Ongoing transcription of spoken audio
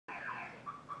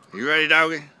You ready,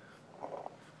 doggy?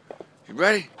 You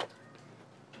ready?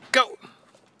 Go!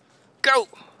 Go!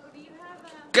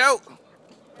 Go!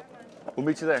 We'll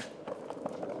meet you there.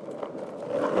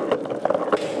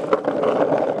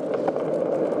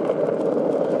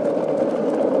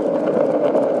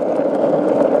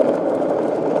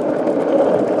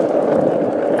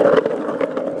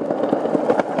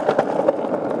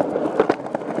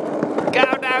 Go,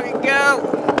 doggy, go!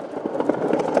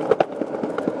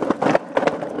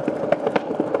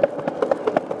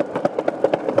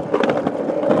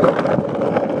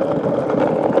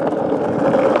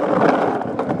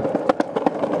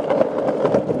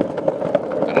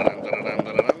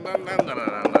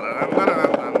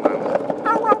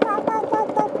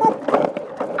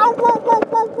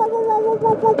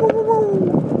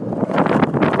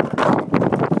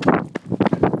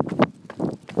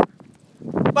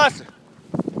 Buster!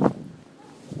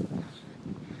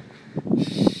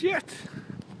 Shit!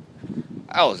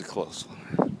 That was a close one.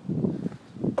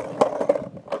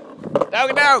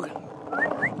 Doggy dog!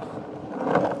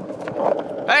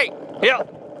 Hey! Heel!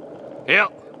 Heel!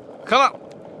 Come on!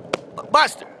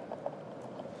 Buster!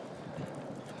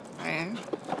 Man.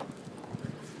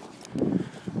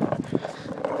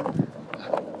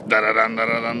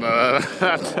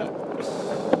 Da-da-dun-da-da-dun-da-da-da.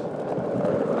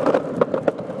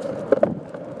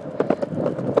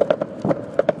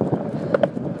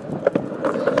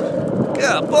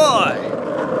 Good boy!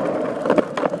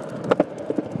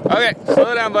 Okay,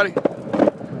 slow down, buddy.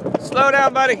 Slow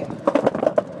down, buddy.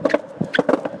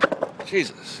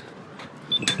 Jesus.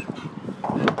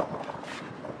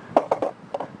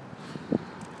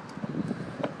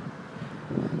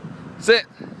 Sit.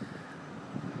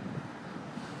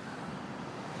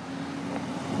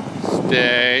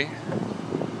 Stay.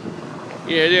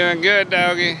 You're doing good,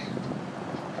 doggy.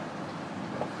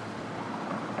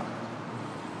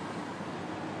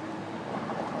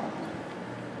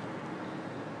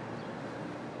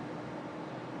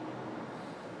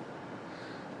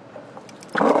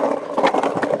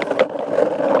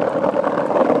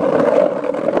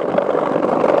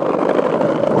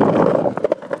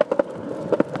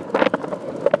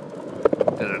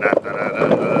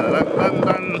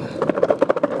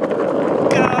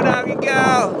 Go, doggy,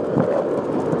 go!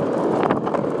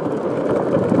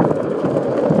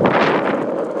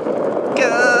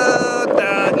 Go,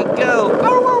 doggy, go!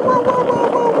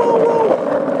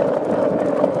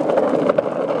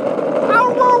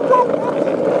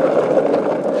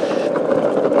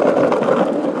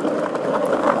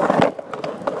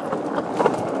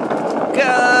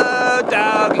 Go,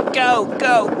 doggy, go,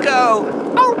 go, go!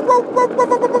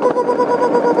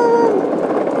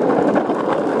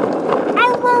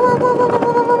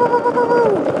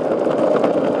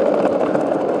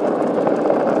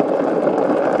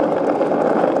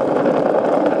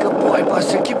 Good boy,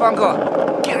 Buster. Keep on going.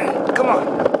 Get it. Come on.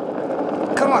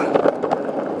 Come on.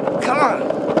 Come on.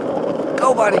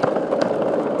 Go, buddy.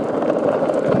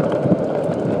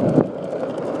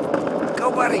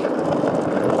 Go, buddy.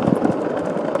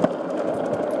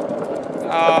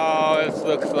 Oh, this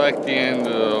looks like the end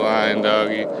of the line,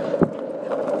 doggy.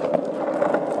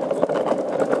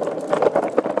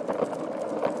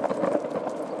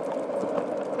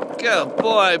 Good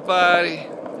boy, buddy.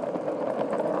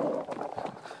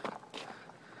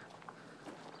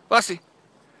 Buster,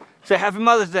 say Happy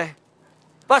Mother's Day.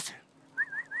 Buster.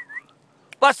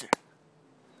 Buster.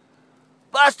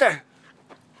 Buster.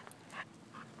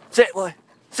 Sit, boy.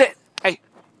 Sit. Hey.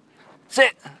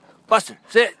 Sit. Buster,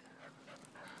 sit.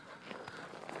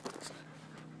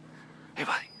 Hey,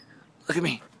 buddy. Look at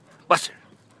me. Buster.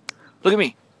 Look at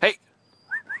me. Hey.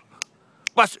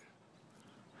 Buster.